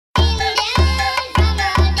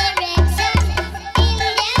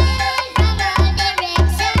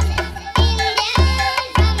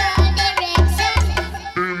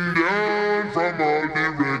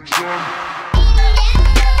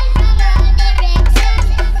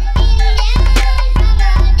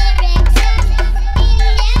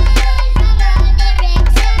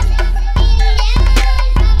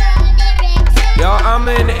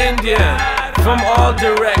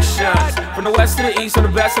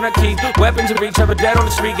and I keep weapons of reach. Ever dead on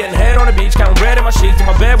the street, getting head on the beach, counting bread in my sheets. In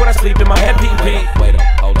my bed when I sleep, in my head P.P. Wait up,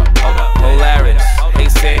 hold up. Polaris, hey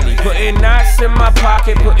Sandy. Putting knots in my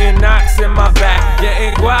pocket, putting knots in my back.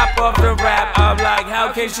 Getting guap off the rap. I'm like,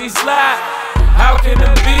 how can she slap? How can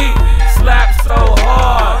the beat slap so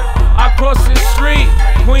hard? I cross the street,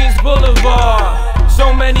 Queens Boulevard.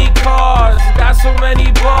 So many cars, got so many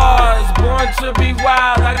bars. Born to be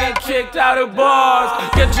wild, I get kicked out of bars.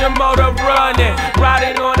 Get your motor running,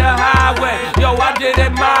 riding on the highway. Yo, I did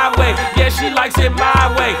it my way, yeah, she likes it my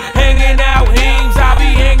way. Hanging out Heems, I be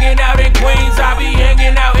hanging out in Queens. I be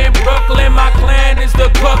hanging out in Brooklyn, my clan is the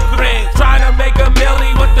Cook Ring. Trying to make a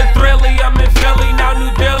milli with the thrilly. I'm in Philly, now New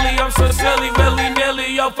Delhi. I'm so silly,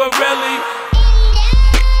 willy-nilly, yo, for really.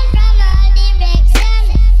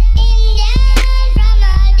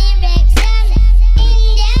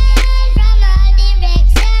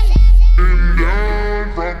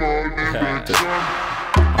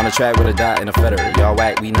 On the track with a dot and a feather. Y'all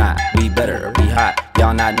whack, we not, we better, we hot.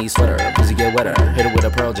 Y'all not need sweater, pussy get wetter. Hit it with a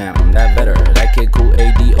Pearl Jam, that better. That kid cool,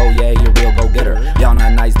 AD, oh yeah, you real go-getter. Y'all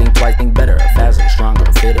not nice, think twice, think better. Faster,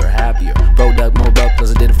 stronger, fitter, happier. Product, more buck,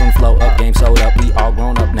 plus I did it from flow up. Game sold up, we all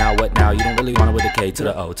grown up now, what now? You don't really want it with the K to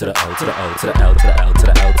the O, to the O, to the O, to the L, to the L, to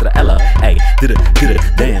the L, to the L, hey, did it,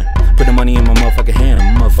 damn. Put the money in my motherfucking hand,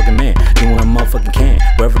 I'm a motherfucking man. Doing what I motherfucking can,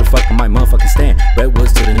 wherever the fuck I might motherfucking stand.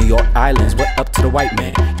 Redwoods to the New York Islands, what up to the white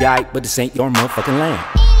man? Yeah, but this ain't your motherfucking land.